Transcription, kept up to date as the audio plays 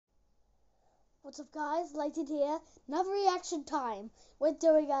What's up, guys? Lighted here. Another reaction time. We're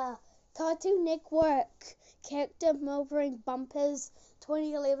doing a Cartoon Network character murdering bumpers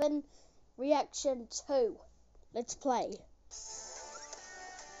 2011 reaction 2. Let's play.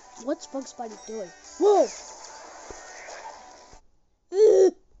 What's Bugs Bunny doing? Whoa!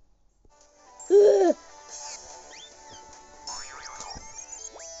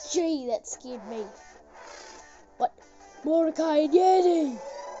 Gee, that scared me. What? Mordecai and Yeti!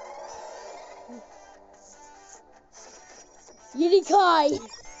 Yeti Kai!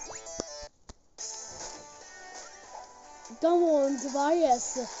 Come on,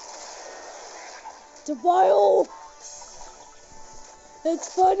 Tobias! Tobias!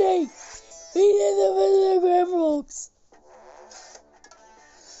 It's funny! He did the emeralds!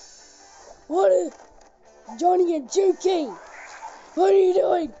 What is... Johnny and Juki! What are you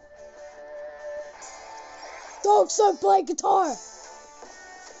doing? Dogs don't play guitar!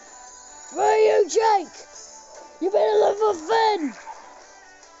 Where are you, Jake? You better live for Finn!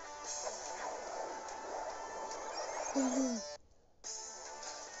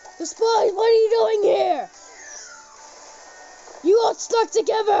 The spies, what are you doing here? You got stuck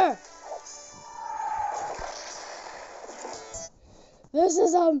together! This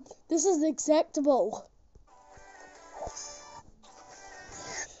is acceptable.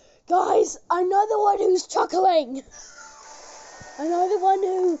 Guys, I know the one who's chuckling. I know the one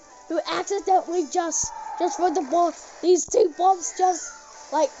who accidentally just for the bomb, these two bombs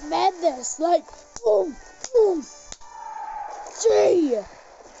just like madness, like boom, boom. Gee,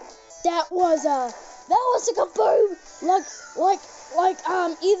 that was a kaboom, like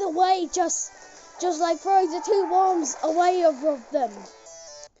either way, just like throwing the two bombs away of them.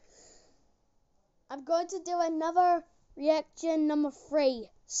 I'm going to do another reaction number 3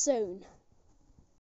 soon.